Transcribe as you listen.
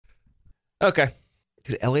Okay.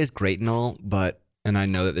 Dude, LA is great and all, and I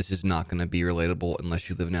know that this is not going to be relatable unless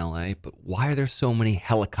you live in LA, but why are there so many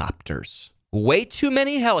helicopters? Way too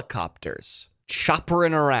many helicopters.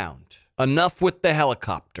 Choppering around. Enough with the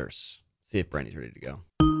helicopters. See if Brandy's ready to go.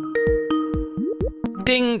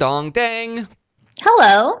 Ding dong dang.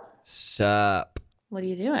 Hello. Sup? What are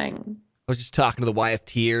you doing? I was just talking to the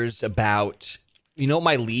YFTers about, you know what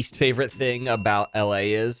my least favorite thing about LA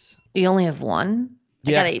is? You only have one?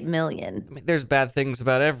 I Yeah. got 8 million. I mean, there's bad things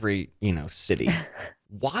about every, city.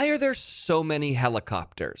 Why are there so many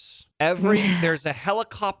helicopters? There's a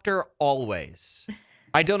helicopter always.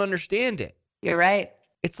 I don't understand it. You're right.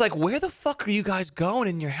 It's like, where the fuck are you guys going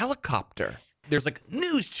in your helicopter? There's like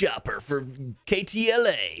news chopper for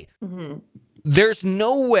KTLA. Mm-hmm. There's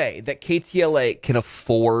no way that KTLA can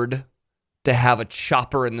afford to have a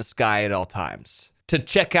chopper in the sky at all times. To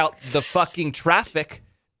check out the fucking traffic,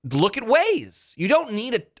 look at Waze. You don't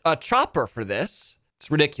need a chopper for this.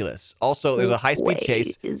 It's ridiculous. Also, there's a high-speed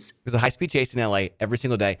chase. There's a high-speed chase in LA every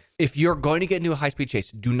single day. If you're going to get into a high-speed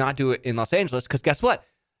chase, do not do it in Los Angeles, because guess what?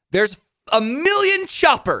 There's a million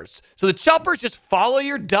choppers. So the choppers just follow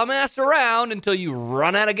your dumbass around until you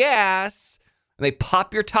run out of gas, and they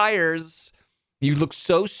pop your tires. You look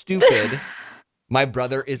so stupid. My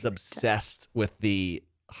brother is obsessed with the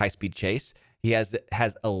high-speed chase. He has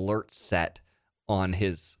alerts set on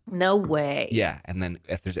his... No way. Yeah, and then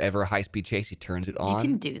if there's ever a high-speed chase, he turns it on. You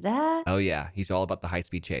can do that? Oh, yeah. He's all about the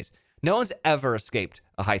high-speed chase. No one's ever escaped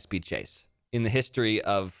a high-speed chase in the history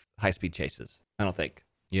of high-speed chases, I don't think.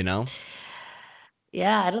 You know?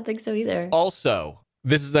 Yeah, I don't think so either. Also,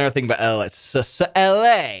 this is another thing about LA. So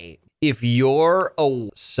LA, if you're a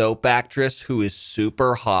soap actress who is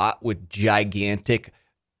super hot with gigantic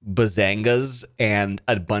bazangas and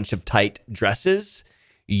a bunch of tight dresses,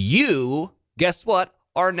 you, guess what,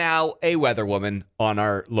 are now a weather woman on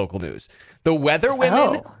our local news. The weather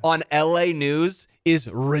women on LA news is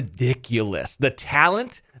ridiculous. The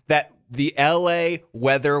talent that the LA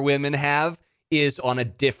weather women have is on a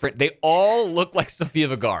different... They all look like Sofia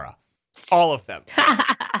Vergara. All of them.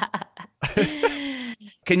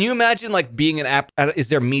 Can you imagine like being is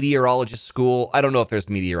there meteorologist school? I don't know if there's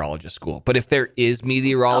meteorologist school, but if there is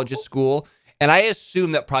meteorologist school, and I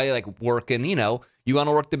assume that probably like working, you want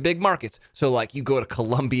to work the big markets. So like you go to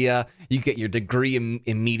Columbia, you get your degree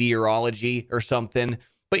in meteorology or something,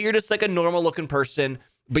 but you're just like a normal looking person,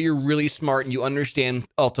 but you're really smart and you understand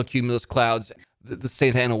altocumulus clouds, the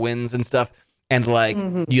Santa Ana winds and stuff. And like,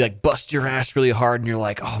 you like bust your ass really hard and you're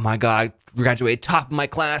like, oh my God, I graduated top of my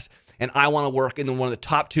class and I want to work in one of the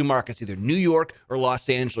top 2 markets, either New York or Los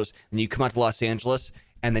Angeles. And you come out to Los Angeles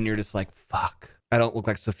and then you're just like, fuck, I don't look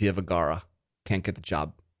like Sofia Vergara. Can't get the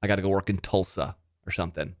job. I got to go work in Tulsa or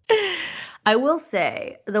something. I will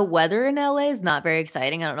say the weather in LA is not very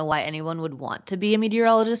exciting. I don't know why anyone would want to be a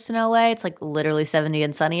meteorologist in LA. It's like literally 70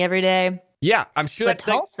 and sunny every day. Yeah, I'm sure But that's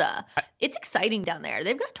Tulsa, it's exciting down there.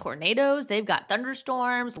 They've got tornadoes, they've got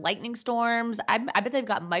thunderstorms, lightning storms. I bet they've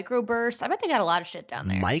got microbursts. I bet they got a lot of shit down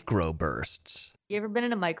there. Microbursts. You ever been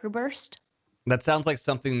in a microburst? That sounds like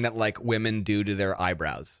something that like women do to their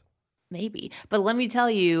eyebrows. Maybe. But let me tell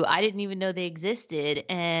you, I didn't even know they existed.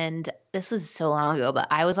 And this was so long ago, but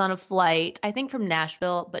I was on a flight, I think from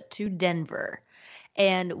Nashville, but to Denver.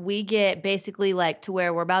 And we get basically like to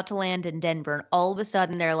where we're about to land in Denver. And all of a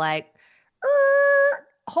sudden they're like,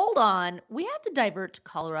 hold on, we have to divert to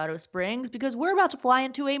Colorado Springs because we're about to fly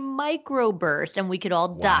into a microburst and we could all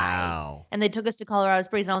die. And they took us to Colorado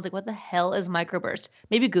Springs and I was like, what the hell is microburst?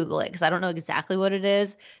 Maybe Google it because I don't know exactly what it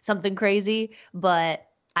is. Something crazy, but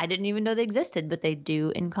I didn't even know they existed, but they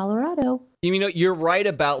do in Colorado. You're right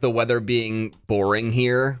about the weather being boring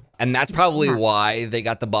here. And that's probably why they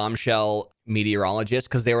got the bombshell meteorologist,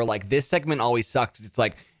 because they were like, this segment always sucks. It's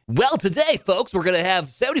like, well, today, folks, we're going to have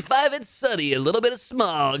 75 and sunny, a little bit of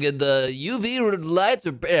smog, and the UV lights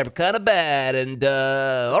are kind of bad. And,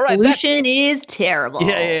 all right. Pollution is terrible.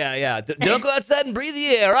 Yeah. Don't go outside and breathe the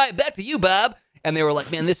air. All right, back to you, Bob. And they were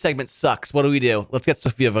like, man, this segment sucks. What do we do? Let's get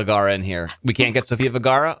Sofia Vergara in here. We can't get Sofia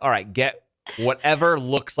Vergara? All right, get whatever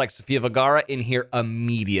looks like Sofia Vergara in here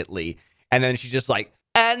immediately. And then she's just like,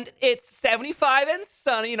 and it's 75 and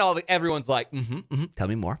sunny, and everyone's like, tell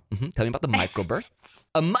me more. Tell me about the microbursts.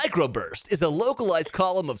 A microburst is a localized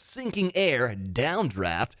column of sinking air,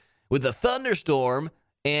 downdraft, with a thunderstorm,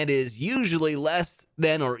 and is usually less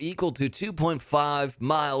than or equal to 2.5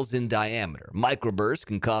 miles in diameter. Microbursts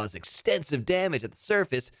can cause extensive damage at the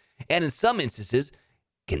surface, and in some instances,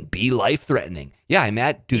 can be life-threatening. Yeah, I'm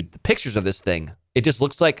at, dude, the pictures of this thing, it just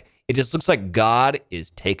looks like God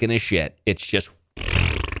is taking a shit. It's just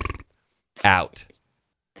out.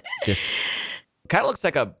 Just kind of looks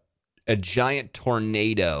like a A giant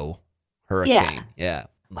tornado hurricane. Yeah.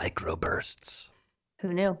 Microbursts.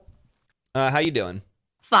 Who knew? How you doing?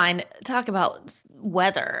 Fine. Talk about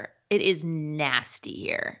weather. It is nasty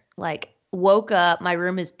here. Like, woke up, my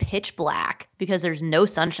room is pitch black because there's no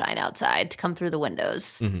sunshine outside to come through the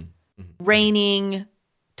windows. Raining,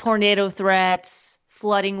 tornado threats,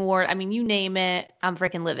 flooding war. I mean, you name it. I'm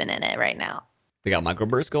freaking living in it right now. They got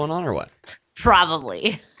microbursts going on or what?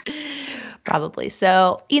 Probably. Probably.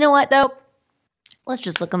 So, you know what, though? Let's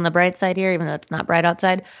just look on the bright side here, even though it's not bright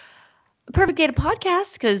outside. Perfect day to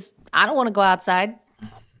podcast because I don't want to go outside.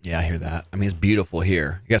 Yeah, I hear that. I mean, it's beautiful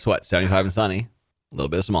here. Guess what? 75 and sunny. A little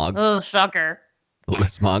bit of smog. Oh, shocker. A little bit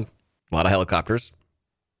of smog. A lot of helicopters.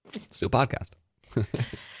 Let's do a podcast.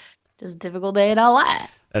 Just a typical day in LA.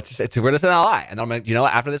 We're just in LA. And I'm like, you know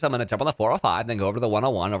what? After this, I'm going to jump on the 405, then go over to the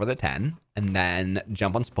 101, over the 10, and then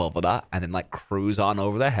jump on Sepulveda, and then like cruise on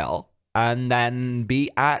over the hill, and then be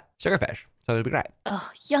at Sugarfish. So it'll be great. Oh,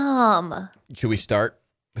 yum. Should we start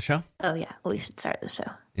the show? Oh, yeah. We should start the show.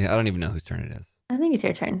 Yeah, I don't even know whose turn it is. I think it's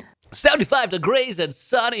your turn. 75 degrees and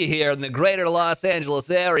sunny here in the greater Los Angeles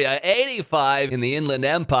area. 85 in the Inland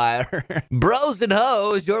Empire. Bros and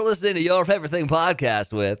hoes, you're listening to Your Favorite Thing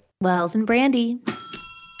podcast with Wells and Brandy.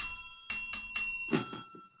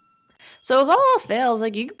 So if all else fails,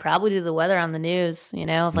 like you could probably do the weather on the news, you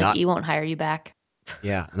know, if like E won't hire you back.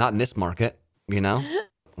 Yeah, not in this market, you know? I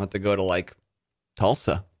want to go to like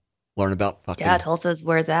Tulsa, learn about fucking... Yeah, Tulsa's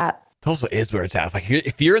where it's at. Tulsa is where it's at. Like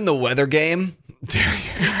if you're in the weather game,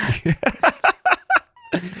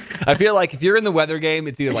 I feel like if you're in the weather game,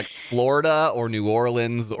 it's either like Florida or New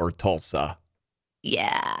Orleans or Tulsa.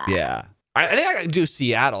 Yeah. Yeah. I think I could do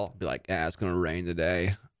Seattle. Be like, yeah, it's going to rain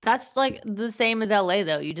today. That's like the same as LA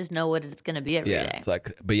though. You just know what it's going to be every day. Yeah, it's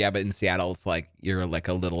like, but in Seattle, it's like you're like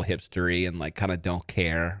a little hipstery and like kind of don't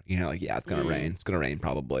care. You know, like, yeah, it's going to rain. It's going to rain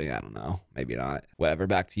probably. I don't know. Maybe not. Whatever.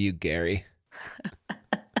 Back to you, Gary.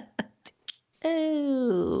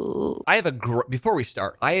 Ooh. I have before we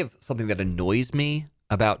start, I have something that annoys me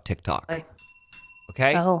about TikTok.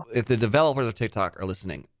 Okay? Oh. If the developers of TikTok are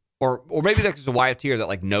listening, or maybe there's a YFTer that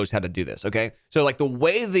like knows how to do this, okay? So like the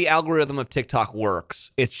way the algorithm of TikTok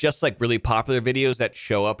works, it's just like really popular videos that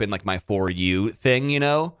show up in like my For You thing, you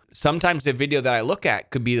know? Sometimes the video that I look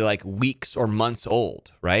at could be like weeks or months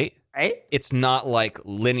old, right? Right? It's not like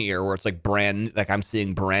linear where it's like I'm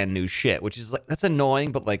seeing brand new shit, which is like, that's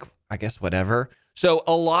annoying, but like, I guess whatever. So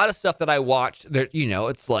a lot of stuff that I watched, there, you know,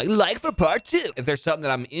 it's like for part 2. If there's something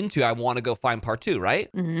that I'm into, I want to go find part 2, right?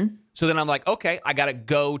 Mm-hmm. So then I'm like, okay, I got to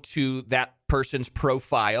go to that person's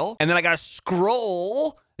profile, and then I got to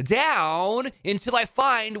scroll down until I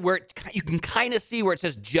find where you can kind of see where it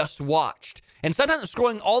says just watched. And sometimes I'm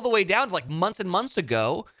scrolling all the way down to like months and months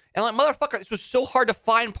ago, and I'm like, motherfucker, this was so hard to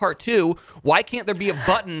find part 2. Why can't there be a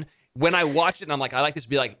button when I watch it and I'm like, I like this to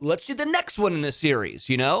be like, let's see the next one in this series,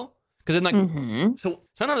 you know? Because then like, so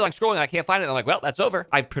sometimes I'm scrolling and I can't find it. And I'm like, well, that's over.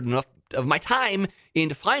 I've put enough of my time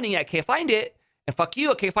into finding it. I can't find it. And fuck you,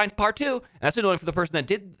 I can't find part 2. And that's annoying for the person that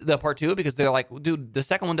did the part 2 because they're like, dude, the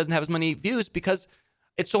second one doesn't have as many views because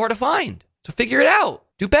it's so hard to find. So figure it out.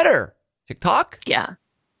 Do better. TikTok? Yeah.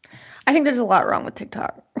 I think there's a lot wrong with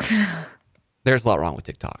TikTok. There's a lot wrong with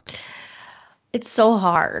TikTok. It's so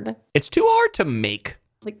hard. It's too hard to make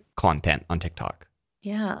like content on TikTok.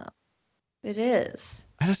 Yeah, it is.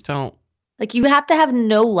 I just don't. Like you have to have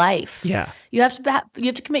no life. Yeah. You have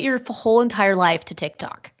to commit your whole entire life to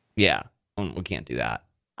TikTok. Yeah. We can't do that.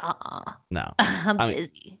 No. I'm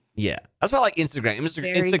busy. Yeah. That's why I like Instagram.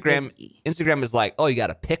 Instagram is like, oh, you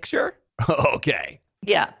got a picture? Okay.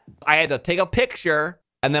 Yeah. I had to take a picture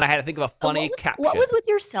and then I had to think of a funny caption. What was with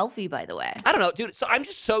your selfie, by the way? I don't know, dude. So I'm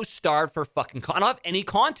just so starved for fucking I don't have any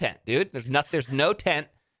content, dude. There's no tent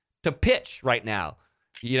to pitch right now.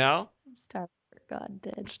 You know? I'm starved for God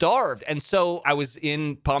did. Starved. And so I was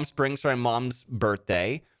in Palm Springs for my mom's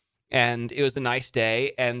birthday, and it was a nice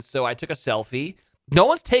day. And so I took a selfie. No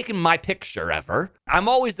one's taken my picture ever. I'm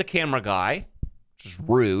always the camera guy, which is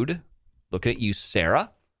rude. Looking at you,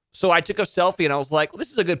 Sarah. So I took a selfie and I was like, well,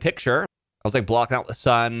 this is a good picture. I was like blocking out the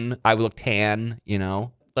sun. I would look tan, you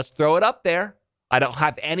know. Let's throw it up there. I don't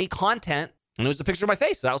have any content. And it was a picture of my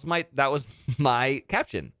face. That was my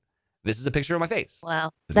caption. This is a picture of my face. Wow.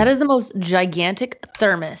 That is the most gigantic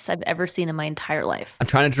thermos I've ever seen in my entire life. I'm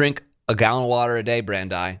trying to drink a gallon of water a day, Brandi.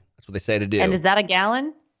 That's what they say to do. And is that a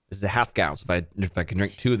gallon? This is a half gallon. So if I can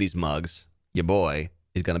drink 2 of these mugs, your boy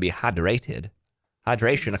is going to be hydrated.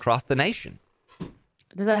 Hydration across the nation.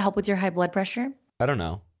 Does that help with your high blood pressure? I don't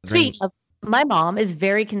know. Speaking of, my mom is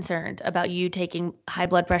very concerned about you taking high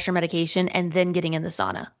blood pressure medication and then getting in the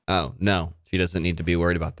sauna. Oh, no. She doesn't need to be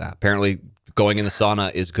worried about that. Apparently, going in the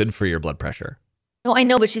sauna is good for your blood pressure. No, I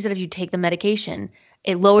know, but she said if you take the medication,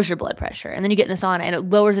 it lowers your blood pressure. And then you get in the sauna and it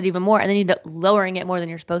lowers it even more. And then you end up lowering it more than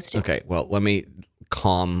you're supposed to. Okay, well, let me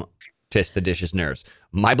calm Tistadicious nerves.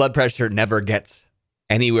 My blood pressure never gets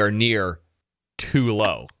anywhere near too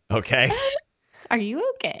low, okay? Are you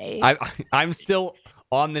okay? I'm still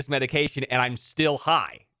on this medication and I'm still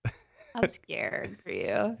high. I'm scared for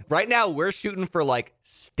you. Right now, we're shooting for like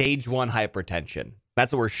stage 1 hypertension.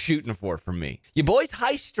 That's what we're shooting for me. Your boy's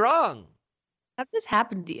high strung. What just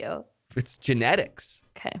happened to you? It's genetics.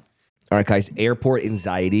 Okay. All right, guys, airport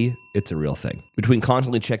anxiety, it's a real thing. Between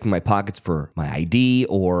constantly checking my pockets for my ID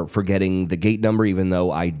or forgetting the gate number, even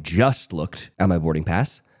though I just looked at my boarding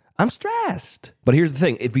pass, I'm stressed. But here's the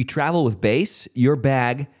thing. If you travel with Base, your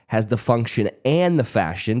bag has the function and the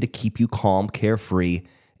fashion to keep you calm, carefree,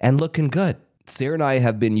 and looking good. Sarah and I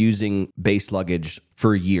have been using Base luggage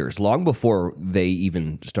for years, long before they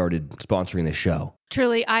even started sponsoring the show.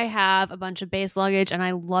 Truly, I have a bunch of Base luggage and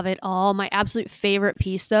I love it all. My absolute favorite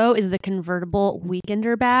piece, though, is the convertible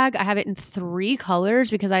weekender bag. I have it in 3 colors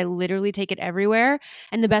because I literally take it everywhere.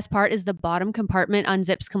 And the best part is the bottom compartment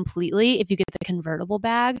unzips completely if you get the convertible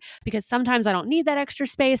bag, because sometimes I don't need that extra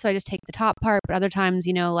space, so I just take the top part. But other times,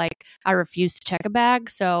 you know, like I refuse to check a bag.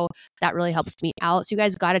 So that really helps me out. So you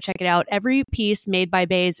guys got to check it out. Every piece made by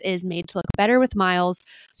Base is made to look better with miles,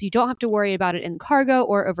 so you don't have to worry about it in cargo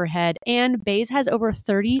or overhead. And Base has over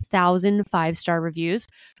 30,000 5-star reviews.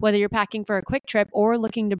 Whether you're packing for a quick trip or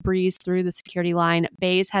looking to breeze through the security line,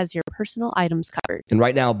 Base has your personal items covered. And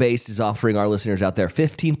right now, Base is offering our listeners out there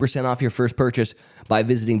 15% off your first purchase by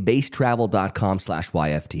visiting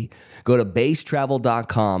basetravel.com/YFT. Go to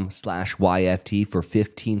basetravel.com/YFT for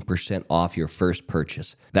 15% off your first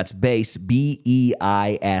purchase. That's Base,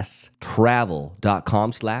 BEIS,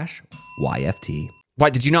 travel.com/YFT.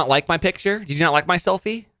 Why, did you not like my picture? Did you not like my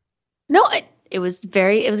selfie? No, it was a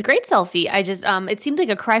great selfie. I just, it seemed like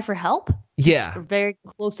a cry for help. Yeah. Very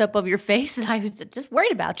close up of your face. And I was just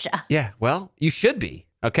worried about you. Yeah, well, you should be,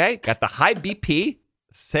 okay? Got the high BP.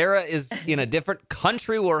 Sarah is in a different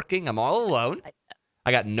country working. I'm all alone.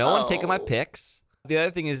 I got no one taking my pics. The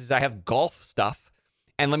other thing is I have golf stuff.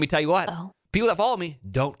 And let me tell you what, people that follow me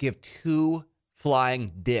don't give 2 flying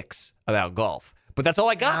dicks about golf. But that's all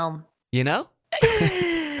I got, you know?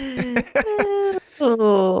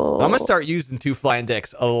 I'm going to start using 2 flying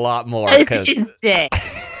dicks a lot more. It's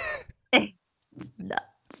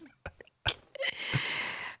nuts.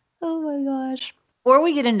 Oh my gosh. Before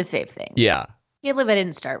we get into fave things. Yeah. Can't believe I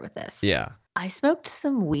didn't start with this. Yeah. I smoked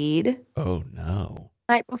some weed Oh, no.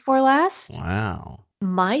 night before last. Wow.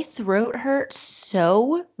 My throat hurt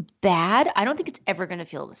so bad. I don't think it's ever going to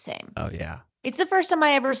feel the same. Oh, yeah. It's the first time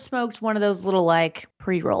I ever smoked one of those little like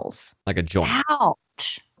pre-rolls. Like a joint.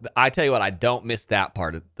 Ouch. I tell you what, I don't miss that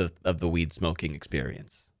part of the weed smoking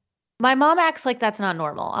experience. My mom acts like that's not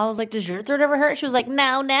normal. I was like, does your throat ever hurt? She was like,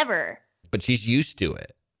 no, never. But she's used to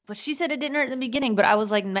it. But she said it didn't hurt in the beginning, but I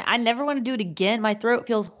was like, I never want to do it again. My throat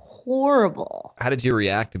feels horrible. How did you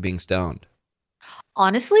react to being stoned?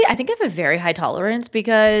 Honestly, I think I have a very high tolerance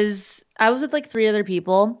because I was with like 3 other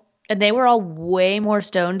people and they were all way more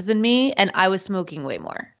stoned than me and I was smoking way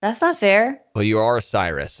more. That's not fair. Well, you are a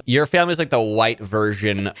Cyrus. Your family's like the white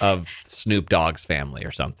version of Snoop Dogg's family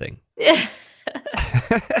or something.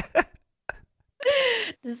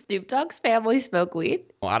 Does Snoop Dogg's family smoke weed?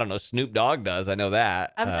 Well, I don't know. Snoop Dogg does. I know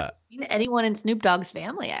that. I've never seen anyone in Snoop Dogg's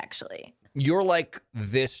family, actually. You're like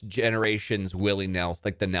this generation's Willie Nelson,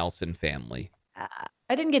 like the Nelson family.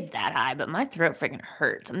 I didn't get that high, but my throat freaking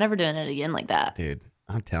hurts. I'm never doing it again like that. Dude,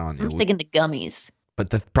 I'm telling you. I'm sticking to gummies. But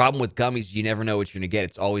the problem with gummies, you never know what you're going to get.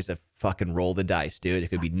 It's always a fucking roll the dice, dude. It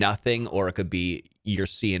could be nothing, or it could be you're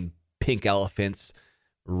seeing pink elephants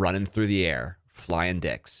running through the air, flying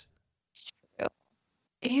dicks.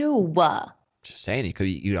 Ew. Just saying, it could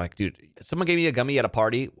be, you like, dude, someone gave me a gummy at a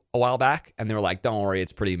party a while back, and they were like, don't worry,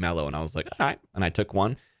 it's pretty mellow. And I was like, all right. And I took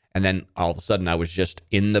one, and then all of a sudden, I was just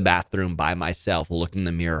in the bathroom by myself, looking in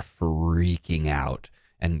the mirror, freaking out.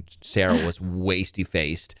 And Sarah was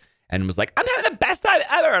wasty-faced and was like, I'm having the best time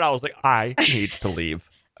ever. And I was like, I need to leave.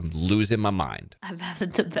 I'm losing my mind. I'm having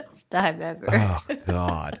the best time ever. Oh,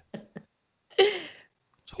 God.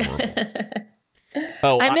 It's horrible.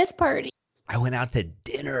 Oh, I miss parties. I went out to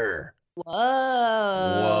dinner.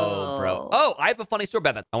 Whoa, bro. Oh, I have a funny story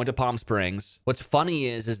about that. I went to Palm Springs. What's funny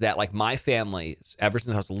is that like my family, ever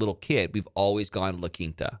since I was a little kid, we've always gone to La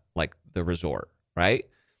Quinta, like the resort, right?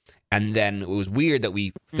 And then it was weird that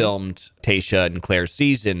we filmed Tayshia and Claire's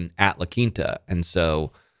season at La Quinta. And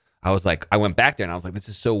so I was like, I went back there and I was like, this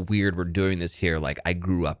is so weird. We're doing this here. Like, I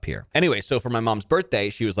grew up here. Anyway, so for my mom's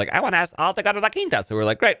birthday, she was like, I want to ask, I'll take out to La Quinta. So we're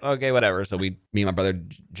like, great, okay, whatever. So me and my brother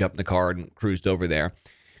jumped in the car and cruised over there.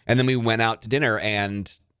 And then we went out to dinner,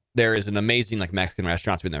 and there is an amazing like Mexican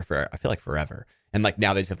restaurant. It's been there for, I feel like, forever. And like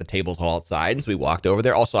now they just have the tables all outside. And so we walked over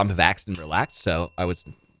there. Also, I'm vaxxed and relaxed, so I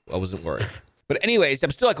wasn't worried. But anyways,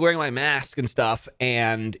 I'm still like wearing my mask and stuff.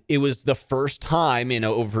 And it was the first time in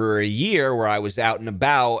over a year where I was out and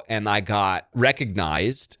about and I got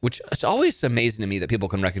recognized, which it's always amazing to me that people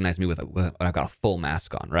can recognize me when I've got a full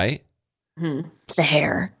mask on, right? The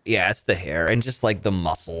hair. Yeah, it's the hair and just like the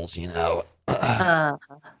muscles, you know.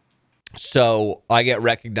 So I get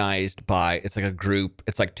recognized by, it's like a group,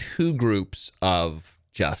 it's like two groups of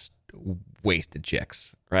just wasted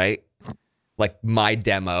chicks, right? Like my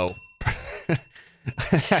demo.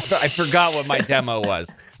 I forgot what my demo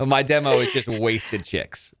was. But my demo is just wasted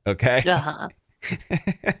chicks, okay?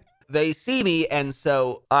 They see me, and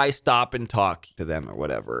so I stop and talk to them or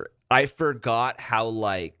whatever. I forgot how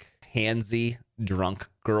like handsy drunk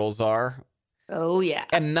girls are. Oh, yeah.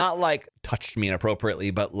 And not like touched me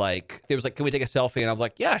inappropriately, but like, they was like, can we take a selfie? And I was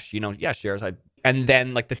like, yeah, yeah, sure. And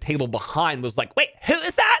then like the table behind was like, wait, who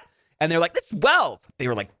is that? And they're like, this is Wells. They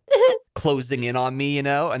were like closing in on me, you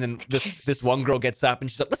know? And then this one girl gets up and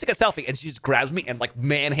she's like, let's take a selfie. And she just grabs me and like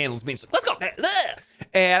manhandles me. And she's like, let's go.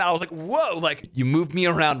 And I was like, whoa, like you moved me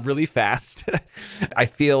around really fast. I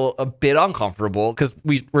feel a bit uncomfortable because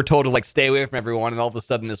we were told to like stay away from everyone. And all of a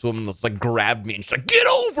sudden this woman just like grabbed me and she's like, get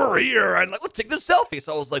over here. And like, let's take this selfie.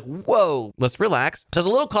 So I was like, whoa, let's relax. So I was a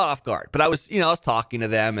little caught off guard, but I was talking to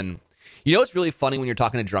them. And you know, it's really funny when you're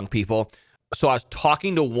talking to drunk people. So I was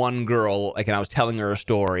talking to one girl, like, and I was telling her a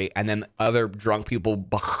story, and then other drunk people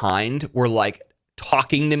behind were like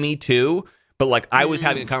talking to me too. But like I was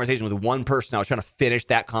having a conversation with one person. I was trying to finish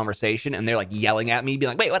that conversation, and they're like yelling at me, being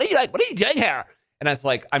like, "Wait, what are you doing here?" And I was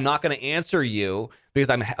like, "I'm not going to answer you because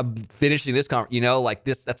I'm finishing this conversation. You know, like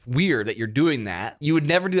this. That's weird that you're doing that. You would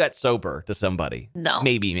never do that sober to somebody. No,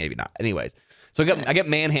 maybe not. Anyways, so I get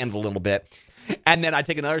manhandled a little bit. And then I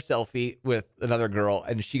take another selfie with another girl,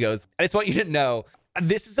 and she goes, I just want you to know,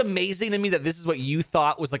 this is amazing to me that this is what you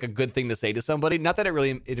thought was like a good thing to say to somebody. Not that it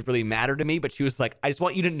really mattered to me, but she was like, I just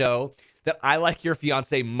want you to know that I like your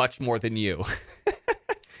fiance much more than you.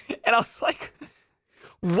 And I was like,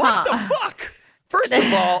 what the fuck? First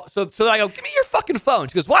of all, so I go, give me your fucking phone.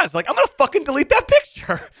 She goes, why? I was like, I'm going to fucking delete that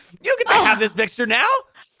picture. You don't get to have this picture now.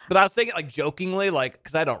 But I was saying it like jokingly, like,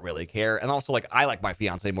 because I don't really care. And also like, I like my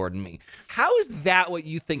fiance more than me. How is that what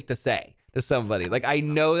you think to say to somebody? Like, I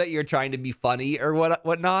know that you're trying to be funny or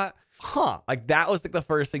whatnot. Like that was like the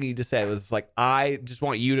first thing you just said was like, I just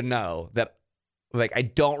want you to know that like, I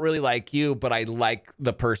don't really like you, but I like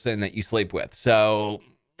the person that you sleep with. So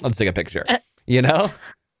let's take a picture, you know?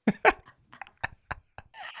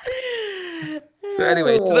 So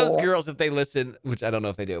anyways, to those girls, if they listen, which I don't know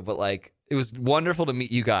if they do, but like, it was wonderful to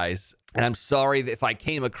meet you guys. And I'm sorry that if I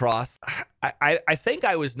came across, I think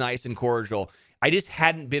I was nice and cordial. I just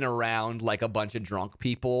hadn't been around like a bunch of drunk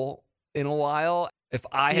people in a while. If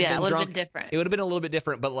I had been drunk, it would have been a little bit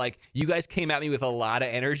different. But like, you guys came at me with a lot of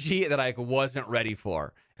energy that I wasn't ready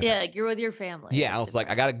for. Yeah, like you're with your family. Yeah, I was like,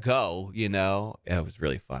 I gotta go, you know? Yeah, it was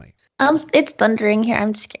really funny. It's thundering here.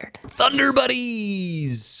 I'm scared. Thunder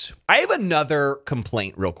buddies! I have another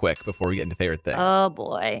complaint real quick before we get into favorite things. Oh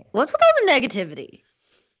boy. What's with all the negativity?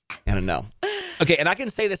 I don't know. Okay, and I can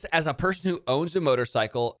say this as a person who owns a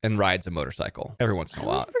motorcycle and rides a motorcycle every once in a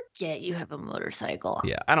while. I forget you have a motorcycle.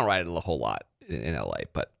 Yeah, I don't ride it a whole lot in LA,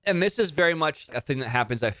 and this is very much a thing that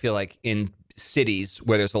happens, I feel like, in cities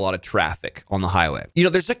where there's a lot of traffic on the highway. You know,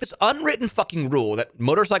 there's like this unwritten fucking rule that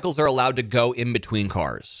motorcycles are allowed to go in between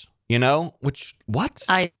cars, you know? What?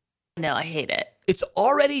 I know, I hate it. It's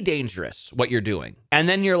already dangerous what you're doing. And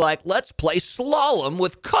then you're like, let's play slalom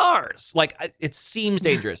with cars. Like, it seems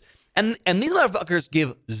dangerous. And these motherfuckers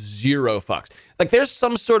give zero fucks. Like, there's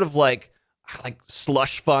some sort of like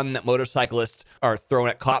slush fun that motorcyclists are throwing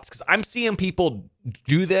at cops, because I'm seeing people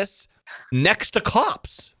do this next to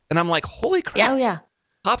cops. And I'm like, holy crap. Yeah, oh yeah.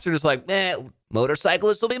 Cops are just like,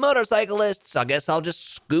 motorcyclists will be motorcyclists. I guess I'll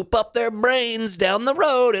just scoop up their brains down the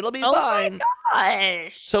road. It'll be fine. Oh my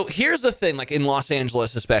gosh. So here's the thing, like in Los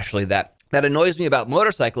Angeles especially, that annoys me about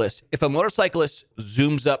motorcyclists. If a motorcyclist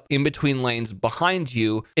zooms up in between lanes behind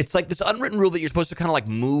you, it's like this unwritten rule that you're supposed to kind of like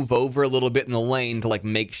move over a little bit in the lane to like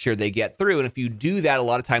make sure they get through. And if you do that, a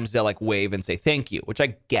lot of times they'll like wave and say thank you, which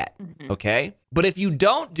I get, okay? But if you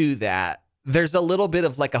don't do that, there's a little bit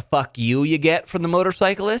of like a fuck you get from the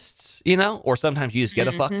motorcyclists, you know, or sometimes you just get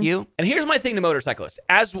a fuck you. And here's my thing to motorcyclists.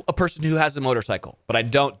 As a person who has a motorcycle, but I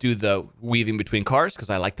don't do the weaving between cars because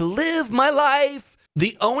I like to live my life.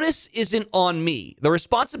 The onus isn't on me. The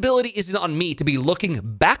responsibility isn't on me to be looking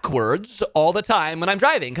backwards all the time when I'm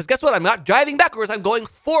driving. Because guess what? I'm not driving backwards. I'm going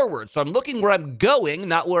forward. So I'm looking where I'm going,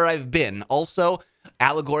 not where I've been. Also,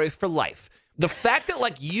 allegory for life. The fact that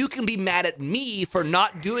like you can be mad at me for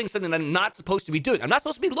not doing something that I'm not supposed to be doing. I'm not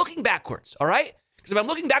supposed to be looking backwards, all right? Because if I'm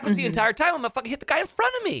looking backwards the entire time, I'm gonna fucking hit the guy in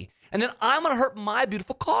front of me. And then I'm gonna hurt my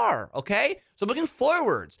beautiful car, okay? So I'm looking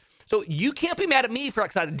forwards. So you can't be mad at me for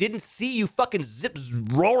because I didn't see you fucking zips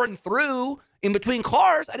roaring through in between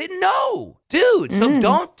cars. I didn't know. Dude, so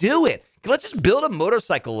don't do it. Let's just build a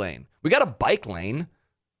motorcycle lane. We got a bike lane,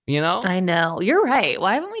 you know? I know. You're right.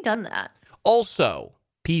 Why haven't we done that? Also,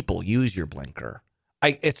 people use your blinker.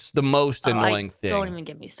 It's the most annoying thing. Don't even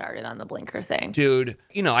get me started on the blinker thing. Dude,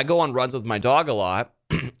 you know, I go on runs with my dog a lot.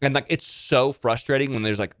 And like, it's so frustrating when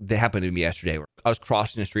there's like, that happened to me yesterday where I was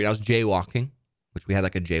crossing the street. I was jaywalking, which we had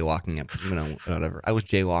like a jaywalking, you know, whatever. I was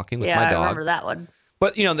jaywalking with my dog. Yeah, I remember that one.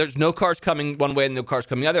 But, you know, there's no cars coming one way and no cars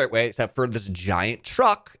coming the other way except for this giant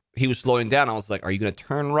truck. He was slowing down. I was like, are you going to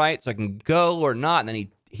turn right so I can go or not? And then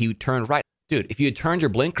he turned right. Dude, if you had turned your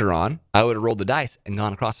blinker on, I would have rolled the dice and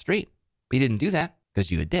gone across the street. But you didn't do that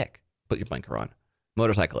because you a dick. Put your blinker on.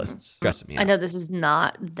 Motorcyclists stressing me out. I know this is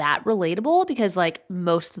not that relatable because like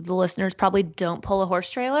most of the listeners probably don't pull a horse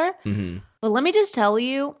trailer. But let me just tell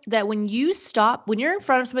you that when you're in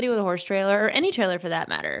front of somebody with a horse trailer or any trailer for that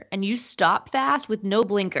matter, and you stop fast with no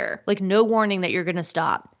blinker, like no warning that you're going to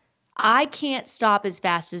stop, I can't stop as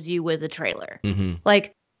fast as you with a trailer.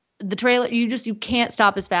 Like the trailer, you can't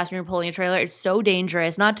stop as fast when you're pulling a trailer. It's so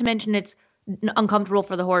dangerous. Not to mention it's uncomfortable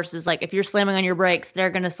for the horses. Like if you're slamming on your brakes, they're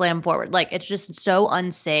going to slam forward. Like it's just so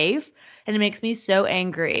unsafe. And it makes me so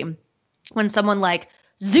angry when someone like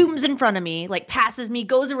zooms in front of me, like passes me,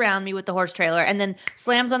 goes around me with the horse trailer, and then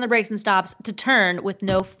slams on the brakes and stops to turn with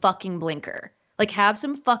no fucking blinker. Like have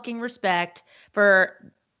some fucking respect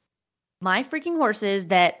for my freaking horses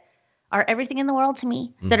that are everything in the world to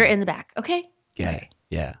me that are in the back. Okay? Get it.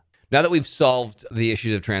 Yeah. Now that we've solved the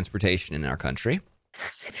issues of transportation in our country.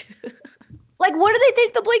 Like, what do they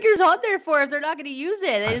think the blinker's on there for if they're not going to use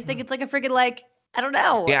it? They just think it's like a freaking like, I don't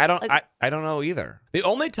know. Yeah, I Like, don't know either. The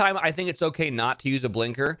only time I think it's okay not to use a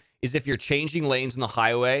blinker is if you're changing lanes on the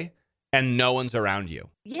highway and no one's around you.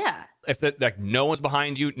 yeah. If like no one's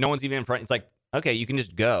behind you, no one's even in front, it's like, okay, you can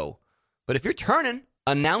just go. But if you're turning,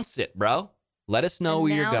 announce it, bro. Let us know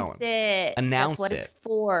where you're going. Announce That's what it. it's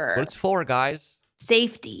for. What it's for, guys.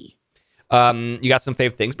 Safety. You got some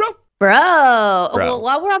fave things, bro? Bro. Bro. Well,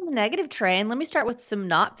 while we're on the negative train, let me start with some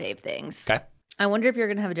not fave things. Okay. I wonder if you're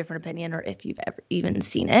going to have a different opinion or if you've ever even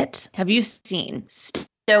seen it. Have you seen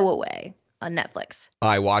Stowaway on Netflix?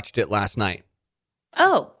 I watched it last night.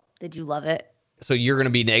 Oh, did you love it? So you're going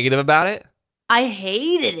to be negative about it? I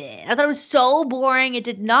hated it. I thought it was so boring. It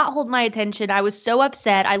did not hold my attention. I was so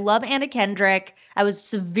upset. I love Anna Kendrick. I was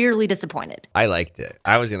severely disappointed. I liked it.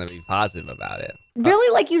 I was going to be positive about it.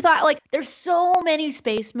 Really, like you thought, like there's so many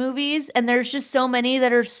space movies and there's just so many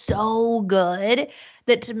that are so good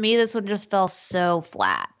that to me this one just fell so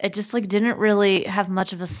flat. It just like didn't really have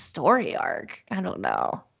much of a story arc. I don't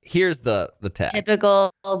know. Here's the tag.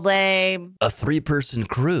 Typical lame. A 3-person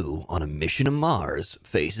crew on a mission to Mars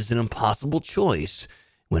faces an impossible choice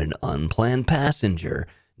when an unplanned passenger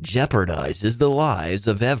jeopardizes the lives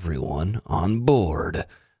of everyone on board.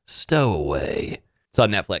 Stowaway. It's on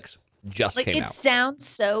Netflix. Just Like came it out. sounds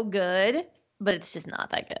so good, but it's just not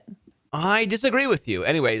that good. I disagree with you.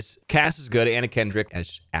 Anyways, cast is good. Anna Kendrick,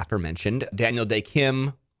 as aforementioned. Daniel Day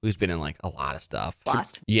Kim, who's been in like a lot of stuff.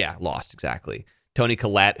 Lost. Yeah, Lost, exactly. Toni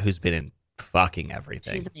Collette, who's been in fucking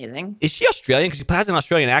everything. She's amazing. Is she Australian? Because she has an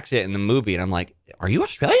Australian accent in the movie, and I'm like, are you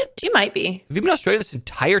Australian? She might be. Have you been Australian this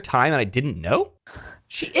entire time and I didn't know?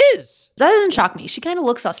 She is. That doesn't shock me. She kind of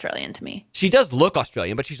looks Australian to me. She does look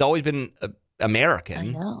Australian, but she's always been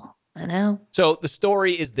American. I know. So the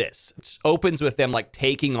story is this. It opens with them like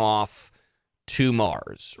taking off to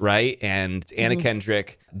Mars, right? And it's Anna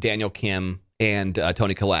Kendrick, Daniel Kim, and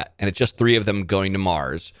Toni Collette. And it's just 3 of them going to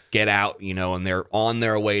Mars, get out, you know, and they're on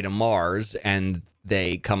their way to Mars and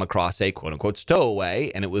they come across a quote unquote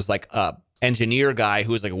stowaway. And it was like a engineer guy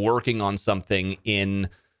who was like working on something in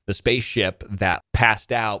the spaceship that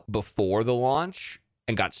passed out before the launch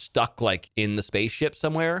and got stuck like in the spaceship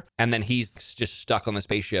somewhere. And then he's just stuck on the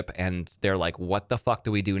spaceship and they're like, what the fuck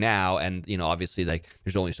do we do now? And, you know, obviously like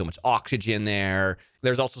there's only so much oxygen there.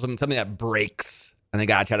 There's also something that breaks and they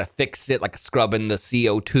got to try to fix it, like scrubbing the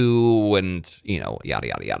CO2 and, you know, yada,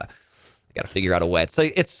 yada, yada. Got to figure out a way.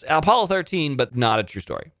 It's Apollo 13, but not a true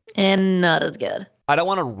story. And not as good. I don't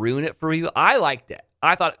want to ruin it for you. I liked it.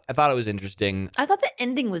 I thought it was interesting. I thought the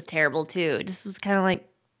ending was terrible too. It just was kind of like,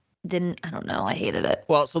 I don't know. I hated it.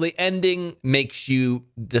 Well, so the ending makes you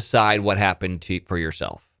decide what happened for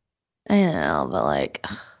yourself. I know, but like,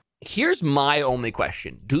 Here's my only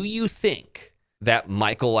question. Do you think that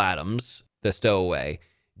Michael Adams, the stowaway,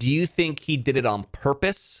 do you think he did it on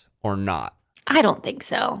purpose or not? I don't think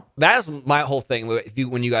so. That's my whole thing.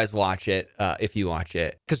 When you guys watch it, if you watch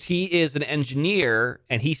it, because he is an engineer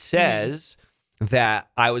and he says that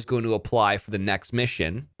I was going to apply for the next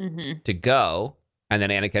mission to go. And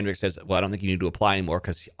then Anna Kendrick says, well, I don't think you need to apply anymore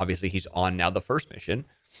because obviously he's on now the first mission.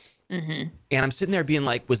 And I'm sitting there being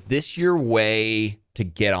like, was this your way to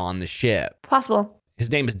get on the ship? Possible. His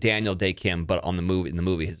name is Daniel Day Kim, but in the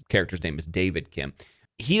movie, his character's name is David Kim.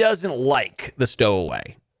 He doesn't like the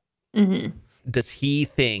stowaway. Does he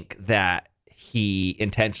think that he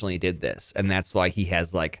intentionally did this? And that's why he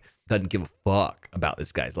doesn't give a fuck about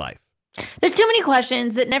this guy's life. There's too many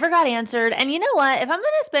questions that never got answered. And you know what? If I'm going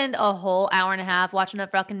to spend a whole hour and a half watching a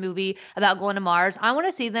fucking movie about going to Mars, I want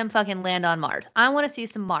to see them fucking land on Mars. I want to see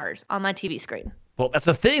some Mars on my TV screen. Well, that's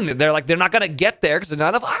the thing. They're not going to get there because there's not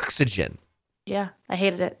enough oxygen. Yeah, I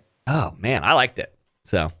hated it. Oh, man, I liked it.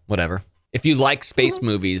 So, whatever. If you like space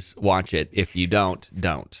movies, watch it. If you don't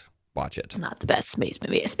watch it. It's not the best space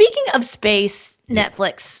movie. Speaking of space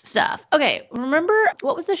Netflix stuff. Okay, remember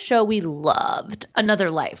what was the show we loved? Another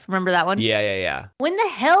Life. Remember that one? Yeah. When the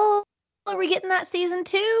hell are we getting that season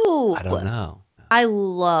 2? I don't know. I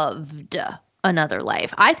loved Another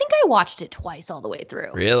Life. I think I watched it twice all the way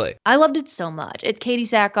through. Really? I loved it so much. It's Katie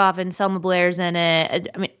Sackhoff and Selma Blair's in it.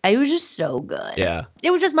 I mean, it was just so good. Yeah.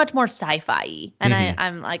 It was just much more sci-fi-y. And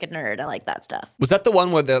I'm like a nerd. I like that stuff. Was that the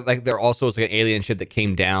one where there also was like an alien ship that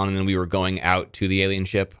came down and then we were going out to the alien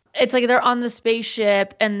ship? It's like they're on the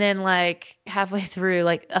spaceship and then like halfway through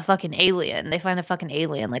like a fucking alien. They find a fucking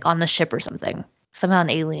alien like on the ship or something. Somehow an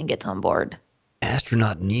alien gets on board.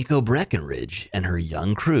 Astronaut Nico Breckenridge and her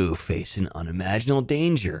young crew face an unimaginable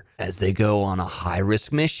danger as they go on a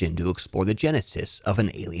high-risk mission to explore the genesis of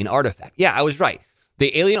an alien artifact. Yeah, I was right.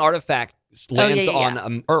 The alien artifact lands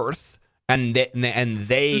on Earth, and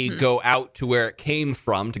they go out to where it came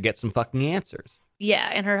from to get some fucking answers. Yeah,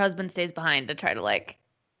 and her husband stays behind to try to like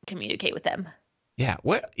communicate with them. Yeah,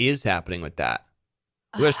 what is happening with that?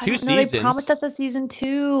 There's 2 seasons. seasons. They promised us a season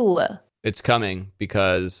 2. It's coming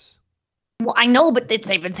because... Well, I know, but they've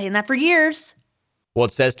been saying that for years. Well,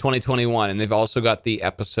 it says 2021, and they've also got the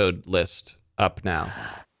episode list up now.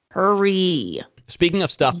 Hurry. Speaking of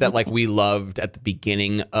stuff that like we loved at the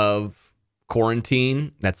beginning of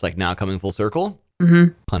quarantine, that's like now coming full circle.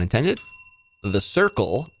 Pun intended. The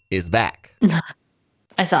Circle is back.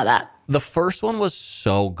 I saw that. The first one was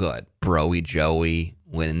so good. Broy Joey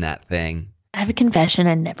winning that thing. I have a confession.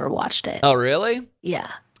 I never watched it. Oh, really? Yeah.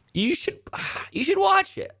 You should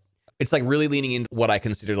watch it. It's like really leaning into what I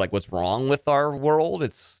consider like what's wrong with our world.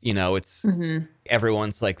 It's,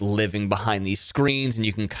 everyone's like living behind these screens and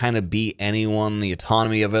you can kind of be anyone, the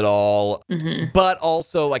autonomy of it all. But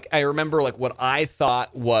also like, I remember like what I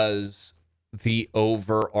thought was the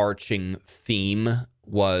overarching theme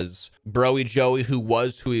was Broy Joey, who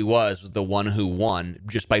was who he was the one who won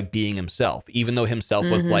just by being himself, even though himself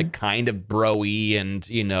was like kind of broy and,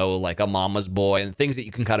 like a mama's boy and things that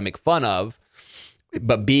you can kind of make fun of.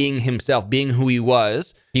 But being himself, being who he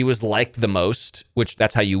was liked the most, which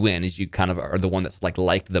that's how you win, is you kind of are the one that's like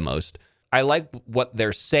liked the most. I like what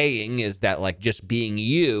they're saying is that like just being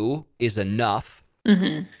you is enough.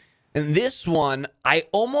 And this one, I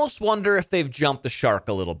almost wonder if they've jumped the shark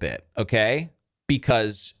a little bit, okay?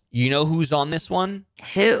 Because you know who's on this one?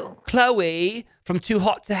 Who? Chloe from Too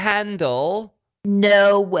Hot to Handle.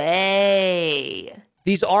 No way.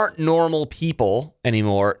 These aren't normal people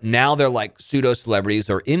anymore. Now they're like pseudo celebrities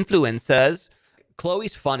or influencers.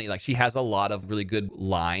 Chloe's funny. Like she has a lot of really good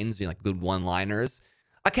lines, like good one-liners.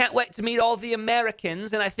 I can't wait to meet all the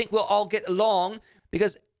Americans and I think we'll all get along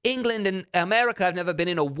because England and America have never been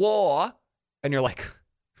in a war. And you're like,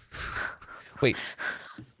 wait,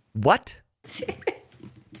 what?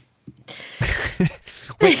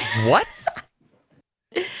 Wait, what?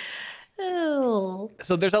 Oh.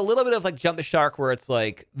 So there's a little bit of like jump the shark where it's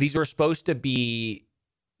like these were supposed to be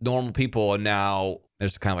normal people and now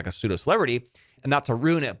there's kind of like a pseudo celebrity. And not to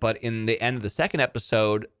ruin it, but in the end of the second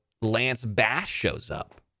episode, Lance Bass shows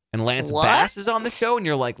up. And Lance Bass is on the show and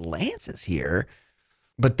you're like, Lance is here.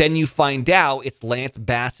 But then you find out it's Lance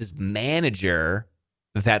Bass's manager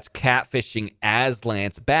that's catfishing as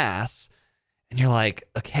Lance Bass. And you're like,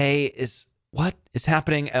 okay, is what is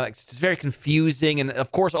happening? And, like, it's very confusing. And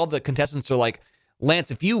of course, all the contestants are like,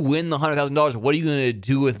 Lance, if you win the $100,000, what are you going to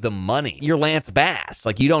do with the money? You're Lance Bass.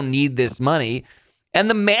 Like, you don't need this money. And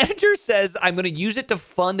the manager says, I'm going to use it to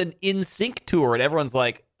fund an NSYNC tour. And everyone's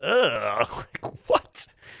like, ugh, like, what?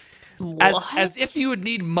 As if you would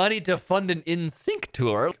need money to fund an NSYNC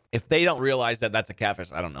tour. If they don't realize that that's a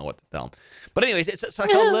catfish, I don't know what to tell them. But anyways, it's like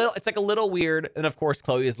a little weird. And of course,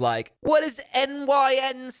 Chloe is like, what is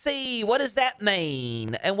NYNC? What does that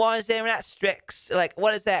mean? And why is there an asterisk? Like,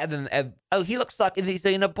 what is that? And then, oh, he looks like he's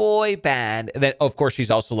in a boy band. And then, of course, she's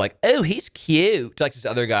also like, oh, he's cute. Like this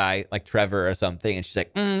other guy, like Trevor or something. And she's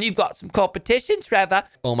like, you've got some competition, Trevor.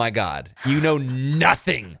 Oh my God. You know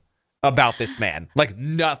nothing about this man. Like,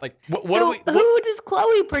 nothing. What who does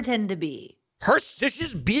Chloe pretend to be? She's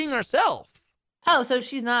just being herself. Oh, so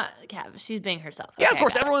she's not Cav. She's being herself. Yeah, Okay, of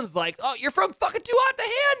course. got it. Everyone's like, oh, you're from fucking Too Hot to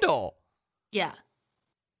Handle. Yeah.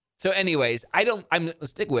 So anyways, I'm going to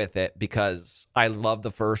stick with it because I love the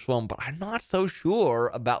first one, but I'm not so sure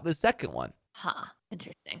about the second one. Huh.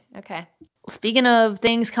 Interesting. Okay. Speaking of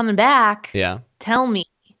things coming back, Yeah. tell me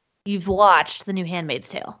you've watched the new Handmaid's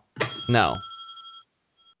Tale. No.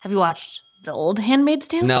 Have you watched the old Handmaid's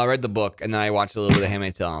Tale? No, I read the book and then I watched a little bit of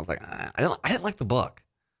Handmaid's Tale and I was like, I didn't like the book.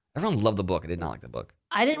 Everyone loved the book. I did not like the book.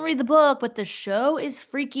 I didn't read the book, but the show is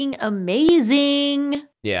freaking amazing.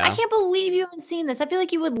 Yeah. I can't believe you haven't seen this. I feel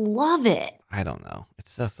like you would love it. I don't know.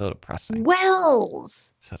 It's so depressing.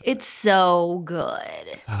 Wells. So It's so good.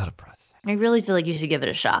 so depressing. I really feel like you should give it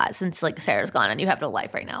a shot since like Sarah's gone and you have no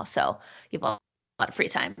life right now. So you have a lot of free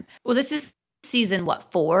time. Well, this is season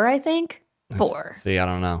 4, I think? 4. See, I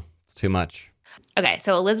don't know. It's too much. Okay,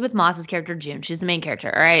 so Elizabeth Moss's character, June, she's the main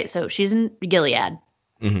character. All right, so she's in Gilead.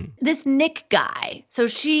 Mm-hmm. This Nick guy. So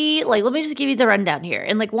she, like, let me just give you the rundown here.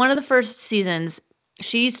 In like one of the first seasons,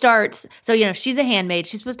 she starts, so, you know, she's a handmaid.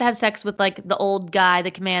 She's supposed to have sex with like the old guy,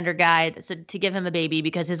 the commander guy, to give him a baby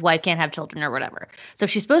because his wife can't have children or whatever. So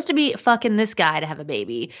she's supposed to be fucking this guy to have a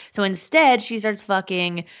baby. So instead, she starts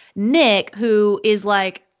fucking Nick, who is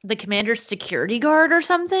like the commander's security guard or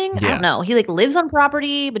something. I Yeah. don't know. He like lives on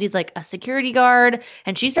property, but he's like a security guard.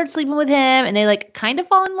 And she starts sleeping with him and they like kind of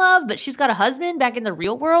fall in love, but she's got a husband back in the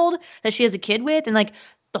real world that she has a kid with. And like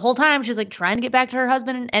the whole time she's like trying to get back to her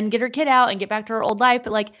husband and get her kid out and get back to her old life.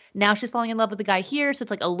 But like now she's falling in love with the guy here. So it's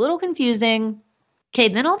like a little confusing. Okay,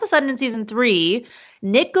 then all of a sudden in season 3,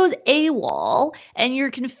 Nick goes AWOL and you're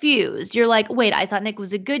confused. You're like, wait, I thought Nick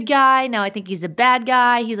was a good guy. Now I think he's a bad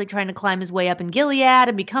guy. He's like trying to climb his way up in Gilead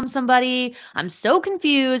and become somebody. I'm so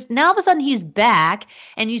confused. Now all of a sudden he's back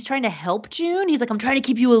and he's trying to help June. He's like, I'm trying to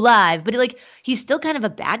keep you alive. But like, he's still kind of a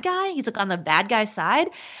bad guy. He's like on the bad guy side.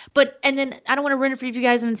 But, and then I don't want to ruin it for you if you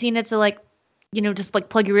guys haven't seen it. So like, you know, just like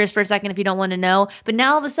plug your ears for a second if you don't want to know. But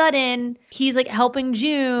now all of a sudden, he's like helping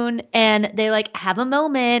June and they like have a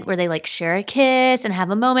moment where they like share a kiss and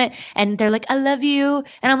have a moment and they're like, I love you.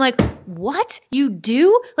 And I'm like, what? You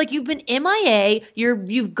do? Like you've been MIA,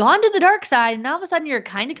 you've gone to the dark side, and now all of a sudden you're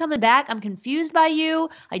kind of coming back. I'm confused by you.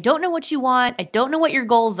 I don't know what you want. I don't know what your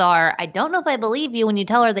goals are. I don't know if I believe you when you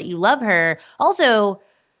tell her that you love her. Also,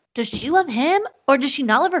 does she love him or does she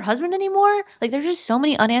not love her husband anymore? Like, there's just so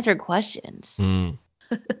many unanswered questions.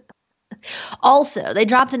 Also, they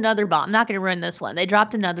dropped another bomb. I'm not going to ruin this one. They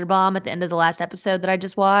dropped another bomb at the end of the last episode that I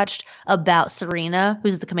just watched about Serena,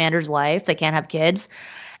 who's the commander's wife. They can't have kids.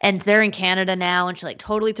 And they're in Canada now, and she like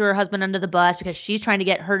totally threw her husband under the bus because she's trying to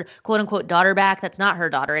get her quote unquote daughter back. That's not her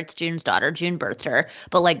daughter. It's June's daughter. June birthed her.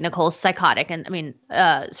 But like Nicole's psychotic. And I mean,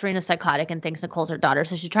 Serena's psychotic and thinks Nicole's her daughter.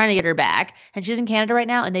 So she's trying to get her back. And she's in Canada right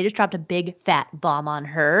now, and they just dropped a big fat bomb on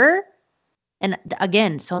her. And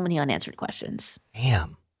again, so many unanswered questions.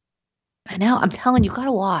 Damn. I know. I'm telling you,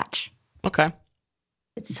 gotta watch. Okay.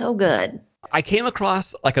 It's so good. I came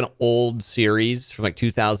across like an old series from like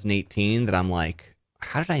 2018 that I'm like,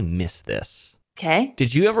 how did I miss this? Okay.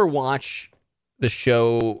 Did you ever watch the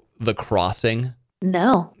show The Crossing?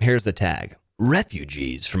 No. Here's the tag.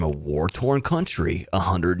 Refugees from a war-torn country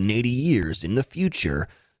 180 years in the future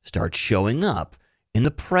start showing up in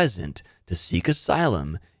the present to seek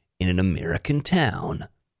asylum in an American town.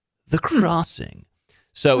 The Crossing.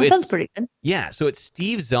 So That it's sounds pretty good. Yeah, so it's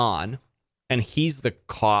Steve Zahn, and he's the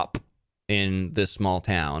cop in this small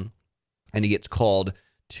town, and he gets called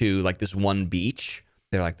to like this one beach.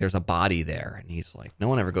 They're like, there's a body there, and he's like, no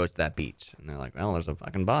one ever goes to that beach. And they're like, well, there's a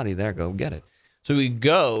fucking body there, go get it. So he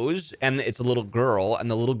goes, and it's a little girl, and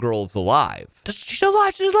the little girl is alive. She's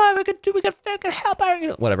alive. She's alive. We can help her. You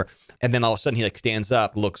know, whatever. And then all of a sudden, he like stands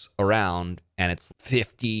up, looks around, and it's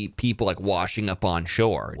 50 people like washing up on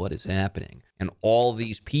shore. What is happening? And all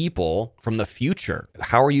these people from the future.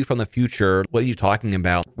 How are you from the future? What are you talking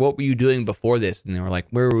about? What were you doing before this? And they were like,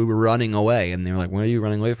 we were running away. And they were like, where are you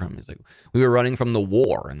running away from? He's like, we were running from the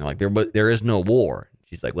war. And they're like, there is no war.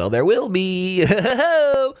 She's like, well, there will be.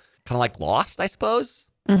 Kind of like Lost, I suppose.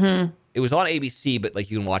 Mm-hmm. It was on ABC, but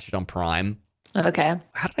like you can watch it on Prime. Okay.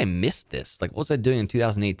 How did I miss this? Like, what was I doing in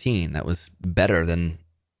 2018 that was better than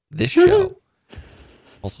this show?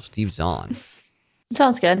 Also, Steve Zahn.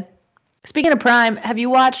 Sounds good. Speaking of Prime, have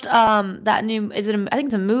you watched that new? I think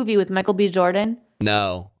it's a movie with Michael B. Jordan.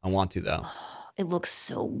 No, I want to though. It looks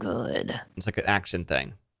so good. It's like an action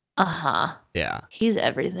thing. Uh-huh. Yeah. He's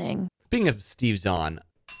everything. Speaking of Steve Zahn,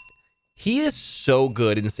 he is so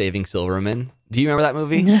good in Saving Silverman. Do you remember that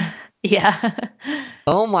movie? Yeah.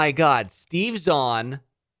 Oh my God. Steve Zahn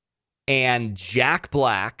and Jack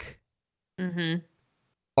Black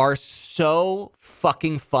are so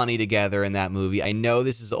fucking funny together in that movie. I know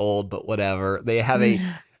this is old, but whatever. They have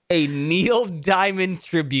a Neil Diamond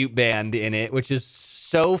tribute band in it, which is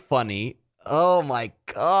so funny. Oh my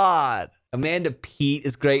God. Amanda Peet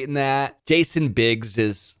is great in that. Jason Biggs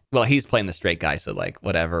is, well, he's playing the straight guy, so like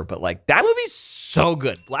whatever. But like that movie's so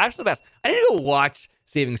good. Black's the best. I need to go watch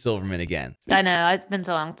Saving Silverman again. I know. It's been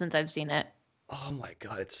so long since I've seen it. Oh my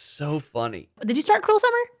God, it's so funny. Did you start Cruel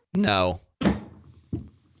Summer? No.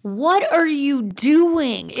 What are you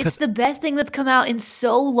doing? It's the best thing that's come out in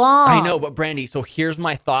so long. I know, but Brandy, so here's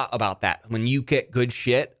my thought about that. When you get good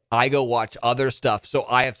shit, I go watch other stuff so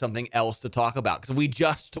I have something else to talk about. Because we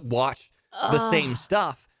just watch the same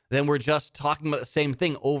stuff, then we're just talking about the same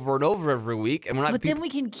thing over and over every week. And we're not. But then we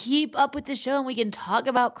can keep up with the show and we can talk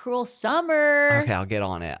about Cruel Summer. Okay, I'll get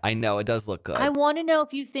on it. I know, it does look good. I want to know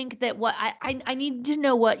if you think that I need to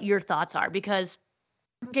know what your thoughts are because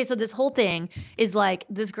okay, so this whole thing is like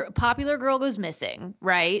this popular girl goes missing,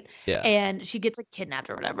 right? Yeah. And she gets like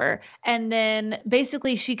kidnapped or whatever. And then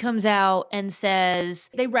basically she comes out and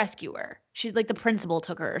says they rescue her. She's like the principal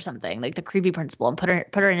took her or something, like the creepy principal, and put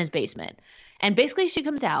her in his basement. And basically she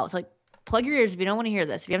comes out. It's like, plug your ears if you don't want to hear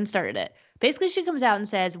this, if you haven't started it. Basically she comes out and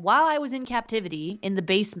says, while I was in captivity in the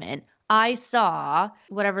basement, I saw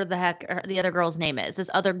whatever the heck the other girl's name is, this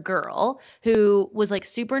other girl who was like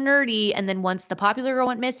super nerdy. And then once the popular girl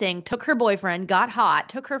went missing, took her boyfriend, got hot,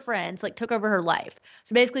 took her friends, like took over her life.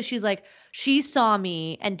 So basically she's like, she saw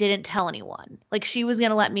me and didn't tell anyone. Like she was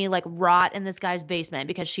going to let me like rot in this guy's basement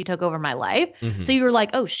because she took over my life. Mhm. So you were like,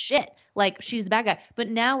 oh shit, like she's the bad guy. But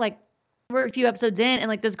now like we're a few episodes in and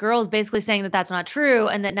like this girl is basically saying that that's not true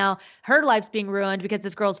and that now her life's being ruined because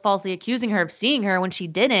this girl's falsely accusing her of seeing her when she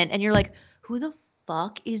didn't. And you're like, who the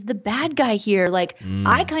fuck is the bad guy here? Like,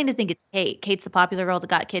 I kind of think it's Kate. Kate's the popular girl that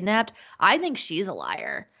got kidnapped. I think she's a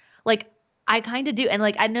liar. Like, I kind of do. And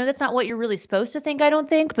like, I know that's not what you're really supposed to think, I don't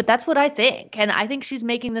think, but that's what I think. And I think she's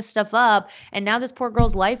making this stuff up. And now this poor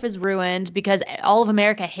girl's life is ruined because all of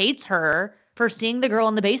America hates her for seeing the girl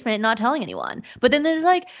in the basement and not telling anyone. But then there's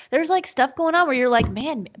like stuff going on where you're like,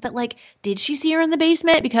 man, but like, did she see her in the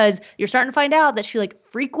basement? Because you're starting to find out that she like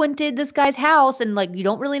frequented this guy's house and like, you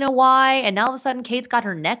don't really know why. And now all of a sudden Kate's got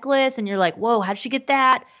her necklace and you're like, whoa, how'd she get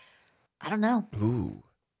that? I don't know. Ooh.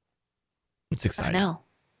 It's exciting. I know.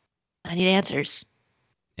 I need answers.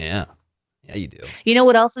 Yeah. Yeah, you do. You know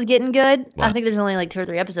what else is getting good? What? I think there's only like 2 or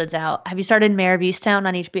 3 episodes out. Have you started Mayor of Easttown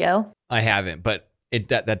on HBO? I haven't, but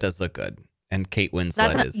that does look good. And Kate Winslet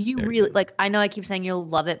That's not, is you very really good. like. I know I keep saying you'll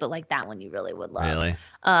love it, but like that one you really would love. Really?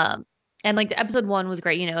 And like the episode 1 was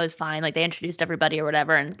great. You know, it was fine. Like they introduced everybody or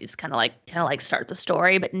whatever, and just kind of like start the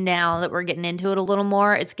story. But now that we're getting into it a little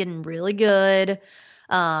more, it's getting really good.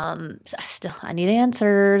 So I need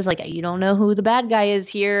answers. Like you don't know who the bad guy is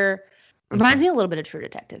here. Reminds me a little bit of True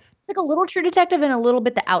Detective. It's like a little True Detective and a little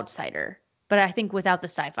bit The Outsider, but I think without the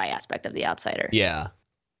sci-fi aspect of The Outsider. Yeah.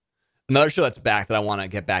 Another show that's back that I want to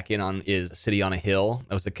get back in on is City on a Hill.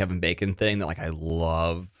 That was the Kevin Bacon thing that like I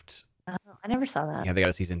loved. Oh, I never saw that. Yeah, they got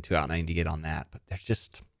a season 2 out and I need to get on that. But there's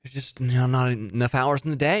just not enough hours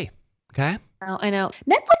in the day. Okay? Oh, I know.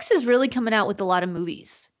 Netflix is really coming out with a lot of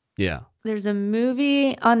movies. Yeah. There's a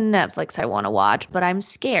movie on Netflix I want to watch, but I'm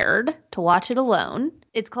scared to watch it alone.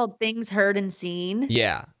 It's called Things Heard and Seen.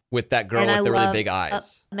 Yeah. With that girl And with I the really love, big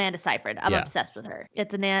eyes. Amanda Seyfried. I'm Yeah. obsessed with her.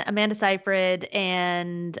 It's Amanda Seyfried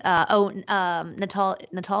and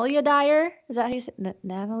Natalia Dyer. Is that how you say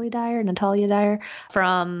Natalie Dyer? Natalia Dyer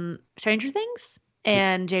from Stranger Things.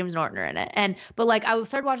 and James Norton are in it. But like I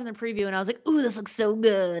started watching the preview and I was like, ooh, this looks so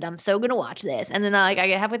good. I'm so gonna watch this. And then like I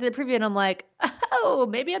get halfway through the preview and I'm like, oh,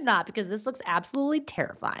 maybe I'm not because this looks absolutely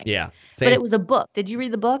terrifying. Yeah. But it was a book. Did you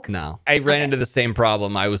read the book? No. I ran into the same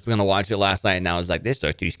problem. I was going to watch it last night and I was like, this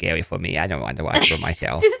looks too scary for me. I don't want to watch it for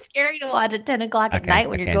myself. It's too scary to watch at 10 o'clock at night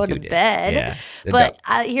when you're going to bed. Yeah. But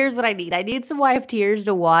here's what I need. I need some wife tears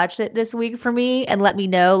to watch it this week for me and let me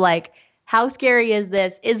know, like, how scary is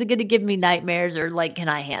this? Is it going to give me nightmares or, like, can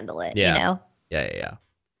I handle it? Yeah. You know? Yeah.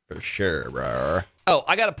 For sure, bro. Oh,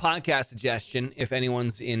 I got a podcast suggestion if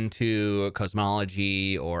anyone's into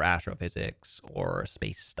cosmology or astrophysics or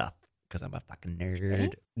space stuff, because I'm a fucking nerd.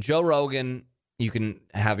 Okay. Joe Rogan, you can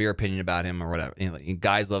have your opinion about him or whatever. You know, like,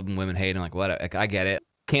 guys love him, women hate him, like whatever. Like, I get it.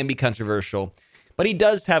 Can be controversial, but he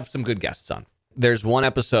does have some good guests on. There's one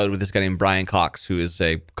episode with this guy named Brian Cox, who is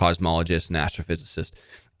a cosmologist and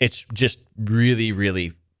astrophysicist. It's just really,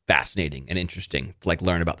 really fascinating and interesting to like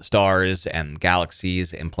learn about the stars and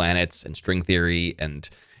galaxies and planets and string theory and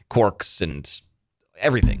quarks and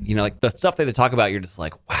everything. You know, like the stuff that they talk about, you're just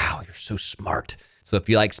like, wow, you're so smart. So if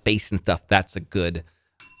you like space and stuff, that's a good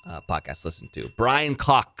podcast to listen to. Brian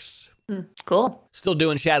Cox. Cool. Still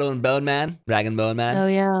doing Shadow and Bone Man, Rag and Bone Man. Oh,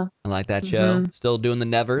 yeah. I like that show. Still doing The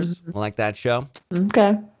Nevers. I like that show.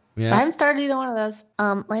 Okay. Yeah. I haven't started either one of those.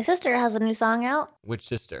 My sister has a new song out. Which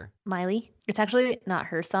sister? Miley. It's actually not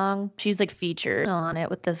her song. She's like featured on it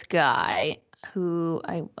with this guy who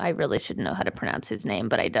I really should know how to pronounce his name,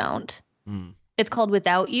 but I don't. It's called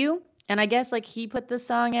Without You. And I guess like he put the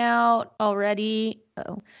song out already.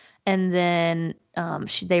 And then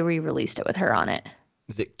they re-released it with her on it.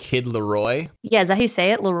 Is it Kid Leroy? Yeah, is that how you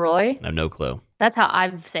say it? Leroy? I have no clue. That's how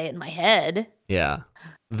I say it in my head. Yeah.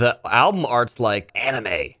 The album art's like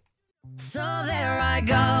anime. So there I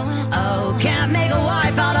go. Oh, can't make a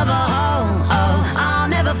wife out of a hoe. Oh, I'll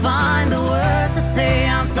never find the words to say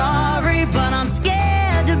I'm sorry, but I'm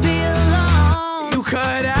scared to be alone. You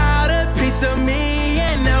cut out a piece of me,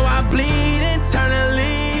 and now I bleed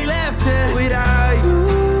internally. Left here without you,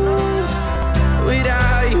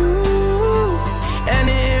 without you. And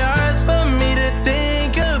it hurts for me to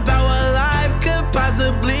think about what life could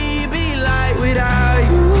possibly be like without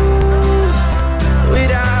you,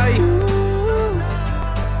 without you.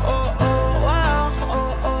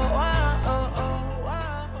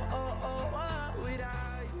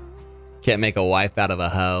 Can't make a wife out of a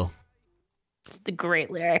hoe. It's the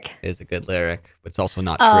great lyric. It is a good lyric, but it's also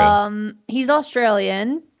not true. He's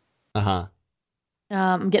Australian. Uh-huh.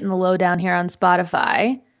 I'm getting the lowdown here on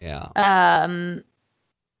Spotify. Yeah.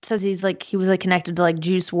 Says he was like connected to like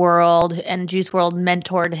Juice WRLD, and Juice WRLD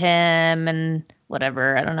mentored him and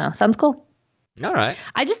whatever. I don't know. Sounds cool. All right.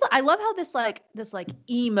 I love how this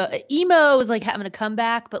emo is like having a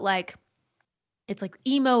comeback, but like it's like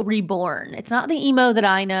emo reborn. It's not the emo that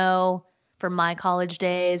I know from my college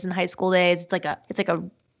days and high school days. It's like a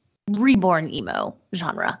reborn emo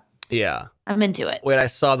genre. Yeah. I'm into it. Wait, I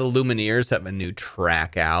saw the Lumineers have a new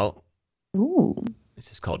track out. Ooh.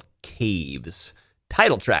 This is called Caves.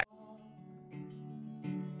 Title track.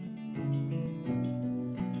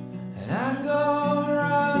 And I go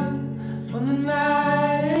run when the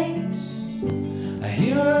night aches. I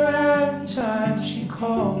hear her every time she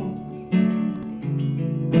calls.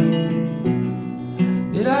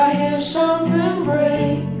 Did I hear something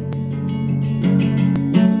break?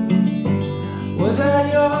 Was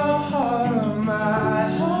that your heart or my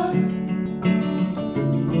heart?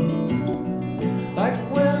 Like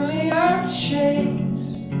when the earth shakes,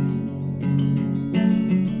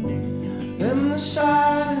 in the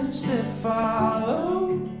silence that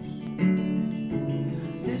follows,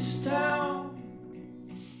 this town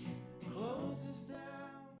closes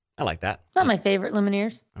down. I like that. It's not my favorite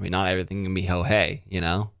Lumineers. I mean, not everything can be ho-hey, you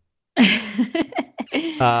know?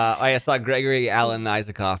 I saw Gregory Alan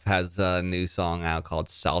Isaacoff has a new song out called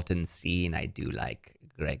Salton Sea, and I do like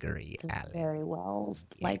Gregory Alan. Very well,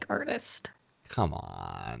 like artist. Come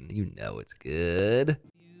on, you know it's good.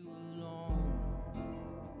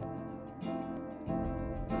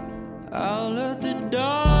 I'll let the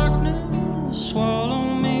darkness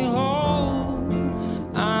swallow me whole.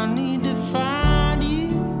 I need to find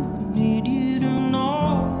you, need you to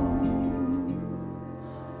know.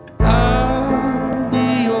 I'll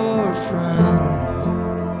be your friend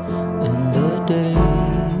in the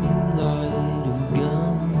daylight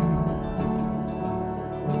again.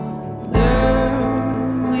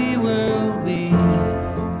 There we will be,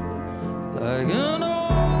 like an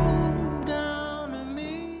old down to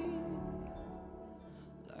me,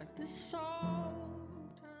 like the salt.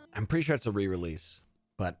 I'm pretty sure it's a re-release,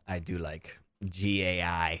 but I do like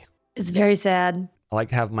GAI. It's very sad. I like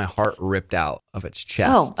to have my heart ripped out of its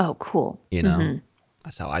chest. Oh, cool. You know, Mhm.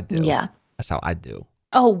 that's how I do. Yeah. That's how I do.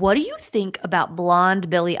 Oh, what do you think about blonde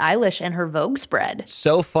Billie Eilish and her Vogue spread?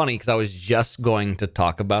 So funny because I was just going to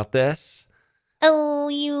talk about this. Oh,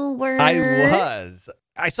 you were. I was.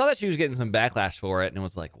 I saw that she was getting some backlash for it and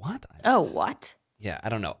was like, what? Oh, what? Yeah, I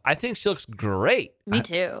don't know. I think she looks great. Me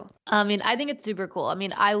too. I mean, I think it's super cool. I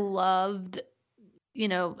mean, I loved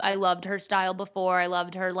her style before. I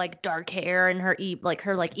loved her like dark hair and her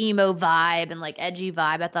emo vibe and like edgy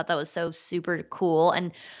vibe. I thought that was so super cool.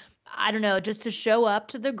 And I don't know, just to show up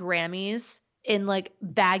to the Grammys in like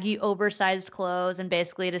baggy, oversized clothes and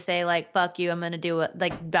basically to say like, fuck you, I'm going to do it.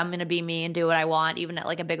 Like, I'm going to be me and do what I want, even at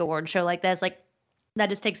like a big award show like this. Like, that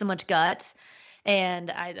just takes so much guts. And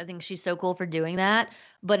I think she's so cool for doing that.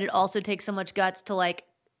 But it also takes so much guts to like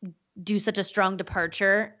do such a strong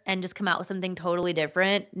departure and just come out with something totally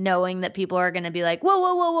different, knowing that people are going to be like,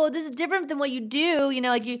 whoa, this is different than what you do. You know,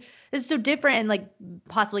 like this is so different, and like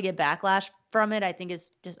possibly get backlash from it. I think is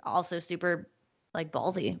just also super like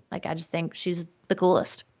ballsy. Like, I just think she's the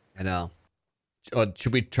coolest. I know.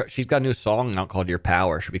 Should we? She's got a new song out called Your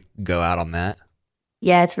Power. Should we go out on that?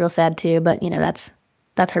 Yeah, it's real sad too, but you know, that's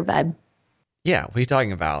her vibe. Yeah, what are you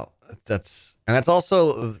talking about? That's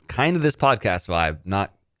also kind of this podcast vibe.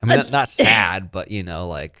 Not sad, but you know,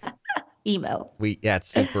 like Emo. it's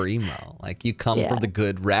super emo. Like you come for the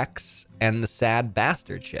good Rex and the sad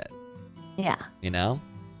bastard shit. Yeah. You know?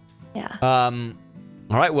 Yeah.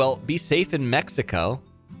 All right, well, be safe in Mexico.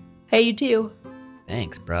 Hey, you too.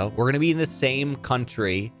 Thanks, bro. We're gonna be in the same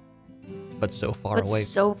country, but so far away.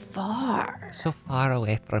 So far. So far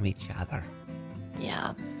away from each other.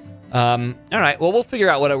 Yeah. All right. Well, we'll figure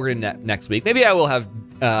out what we're gonna next week. Maybe I will have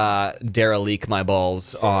Dara leak my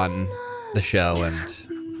balls on the show,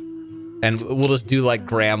 and we'll just do like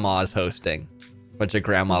grandma's hosting, a bunch of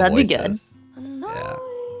grandma That'd voices. be good. Yeah,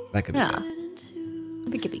 that could be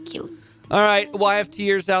good. It could be cute. All right,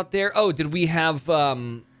 YFTers out there. Oh, did we have?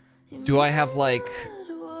 Do I have like?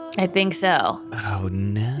 I think so. Oh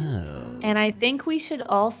no. And I think we should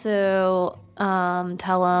also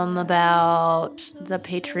tell them about the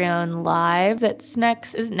Patreon live that's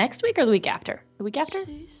next. Is it next week or the week after? The week after?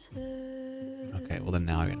 Okay, well then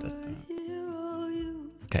now I got to.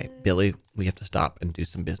 Okay, Billy, we have to stop and do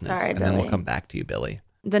some business, Sorry, and then we'll Billy. come back to you, Billy.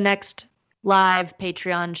 The next live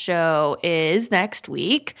Patreon show is next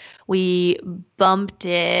week. We bumped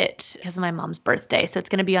it because of my mom's birthday, so it's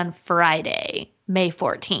going to be on Friday, May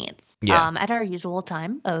 14th. Yeah. At our usual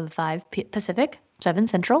time of 5 Pacific, 7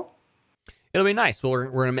 Central. It'll be nice. Well, we're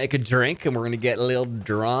gonna make a drink and we're gonna get a little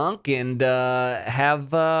drunk and have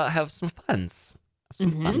some funs. Have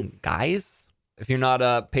some fun, guys. If you're not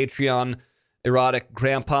a Patreon erotic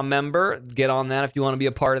grandpa member, get on that if you want to be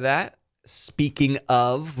a part of that. Speaking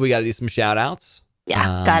of, we got to do some shout outs.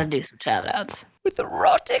 Yeah, got to do some shout outs. With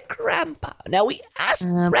erotic grandpa. Now we asked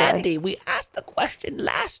Oh, boy. Brandy, we asked the question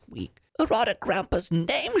last week. Erotic grandpa's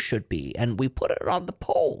name should be, and we put it on the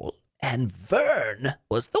poll. And Vern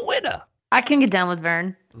was the winner. I can get down with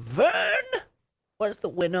Vern. Vern was the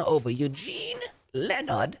winner over Eugene,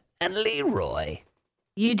 Leonard, and Leroy.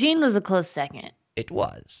 Eugene was a close second. It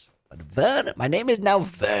was. But Vern, my name is now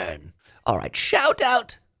Vern. All right, shout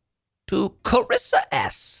out to Carissa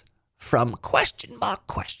S. from ? Carissa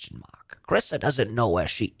doesn't know where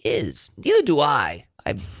she is. Neither do I.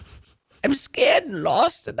 I'm scared and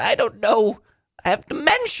lost, and I don't know. I have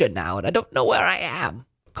dementia now, and I don't know where I am.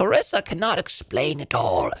 Carissa cannot explain it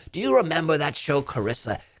all. Do you remember that show,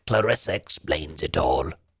 Carissa? Clarissa Explains It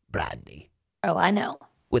All, Brandy. Oh, I know.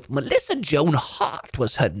 With Melissa Joan Hart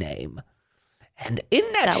was her name. And in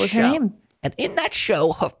that was show, her name. And in that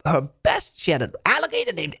show, she had an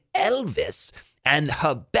alligator named Elvis, and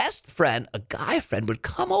her best friend, a guy friend, would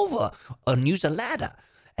come over and use a ladder.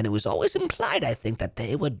 And it was always implied, I think, that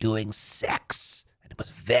they were doing sex. And it was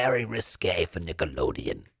very risque for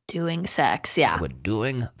Nickelodeon. Doing sex, yeah. They were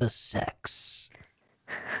doing the sex.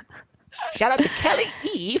 Shout out to Kelly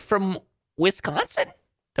E. from Wisconsin.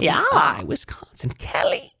 Yeah. WI, Wisconsin.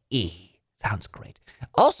 Kelly E. Sounds great.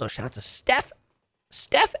 Also, shout out to Steph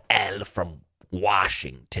L. from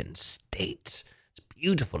Washington State. It's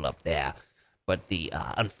beautiful up there. But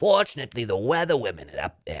unfortunately, the weather women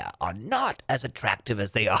up there are not as attractive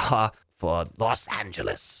as they are for Los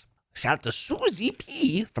Angeles. Shout out to Susie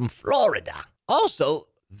P. from Florida. Also,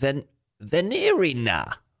 Venerina.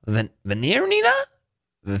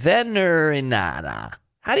 Venerinana.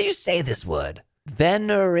 How do you say this word?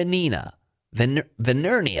 Venerinina.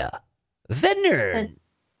 Venernia.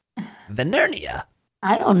 Venernia.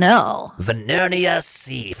 I don't know. Venernia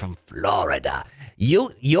C. from Florida.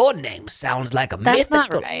 Your name sounds like a That's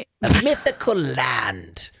not mythical, right. a mythical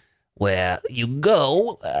land where you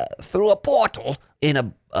go through a portal in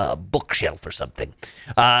a bookshelf or something.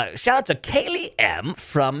 Shout out to Kaylee M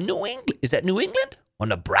from New England. Is that New England or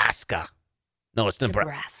Nebraska? No, it's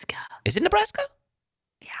Nebraska. Nebraska. Is it Nebraska?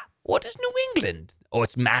 Yeah. What is New England? Oh,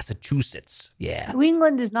 it's Massachusetts. Yeah. New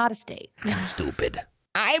England is not a state. I'm stupid.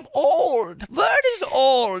 I'm old. Vern is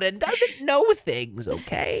old and doesn't know things,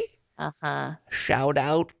 okay? Uh-huh. Shout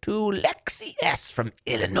out to Lexi S. from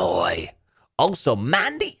Illinois. Also,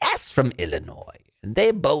 Mandy S. from Illinois. And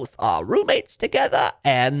they both are roommates together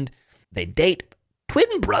and they date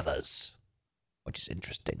twin brothers, which is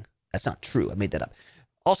interesting. That's not true. I made that up.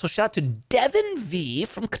 Also, shout out to Devin V.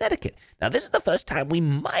 from Connecticut. Now, this is the first time we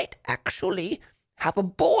might actually have a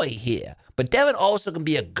boy here. But Devin also can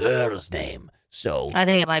be a girl's name. So, I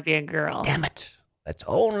think it might be a girl. damn it. That's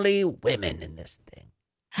only women in this thing.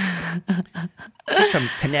 She's from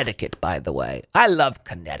Connecticut, by the way. I love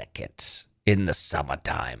Connecticut in the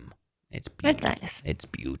summertime. It's That's beautiful. nice. It's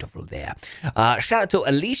beautiful there. Shout out to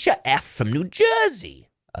Alicia F. from New Jersey.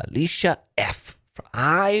 Alicia F.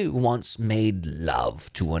 I once made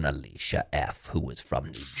love to an Alicia F. who was from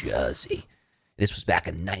New Jersey. This was back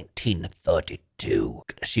in 1932.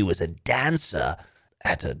 She was a dancer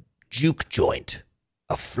at a juke joint,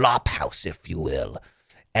 a flop house, if you will.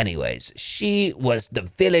 Anyways, she was the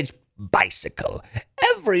village bicycle.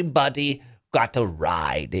 Everybody got a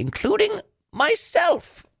ride, including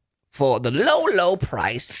myself, for the low, low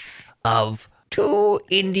price of 2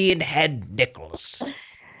 Indian head nickels,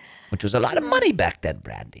 which was a lot of money back then,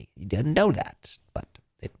 Brandy. You didn't know that, but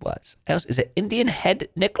it was. Is it Indian head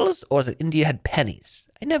nickels or is it Indian head pennies?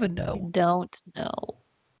 I never know. Don't know.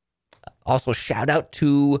 Also, shout out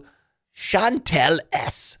to Chantel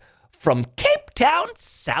S. from Cape Town,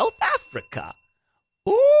 South Africa.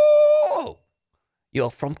 Ooh, you're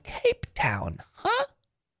from Cape Town, huh?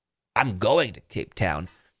 I'm going to Cape Town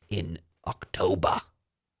in October.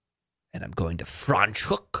 And I'm going to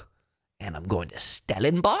Franschhoek. And I'm going to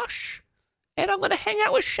Stellenbosch. And I'm going to hang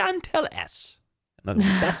out with Chantel S. And we're going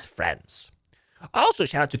to be best friends. Also,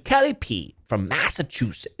 shout out to Kelly P. from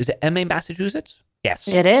Massachusetts. Is it MA Massachusetts? Yes.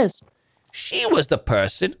 It is. She was the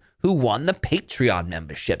person who won the Patreon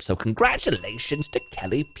membership. So congratulations to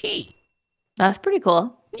Kelly P. That's pretty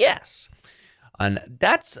cool. Yes. And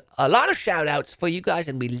that's a lot of shout outs for you guys,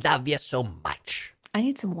 and we love you so much. I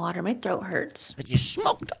need some water. My throat hurts. But you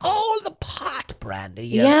smoked all the pot, Brandy.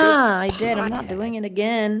 You're a Yeah, I big did. I'm not pothead. doing it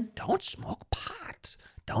again. Don't smoke pot.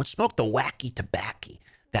 Don't smoke the wacky tobacco,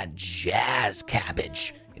 that jazz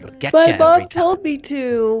cabbage. It'll get you My every mom time. told me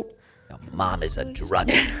to. Your mom is a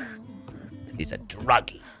druggie. She's a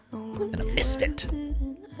druggie and a misfit.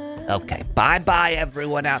 Okay, bye-bye,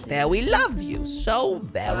 everyone out there. We love you so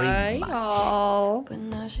very much. y'all.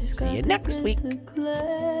 See you next week.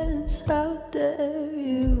 How dare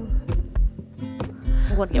you?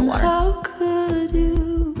 I'm going to get water. How could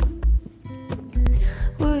you?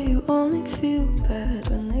 Will you only feel bad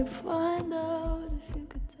when they find out if you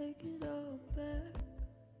could take it all back?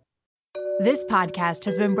 This podcast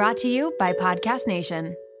has been brought to you by Podcast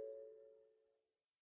Nation.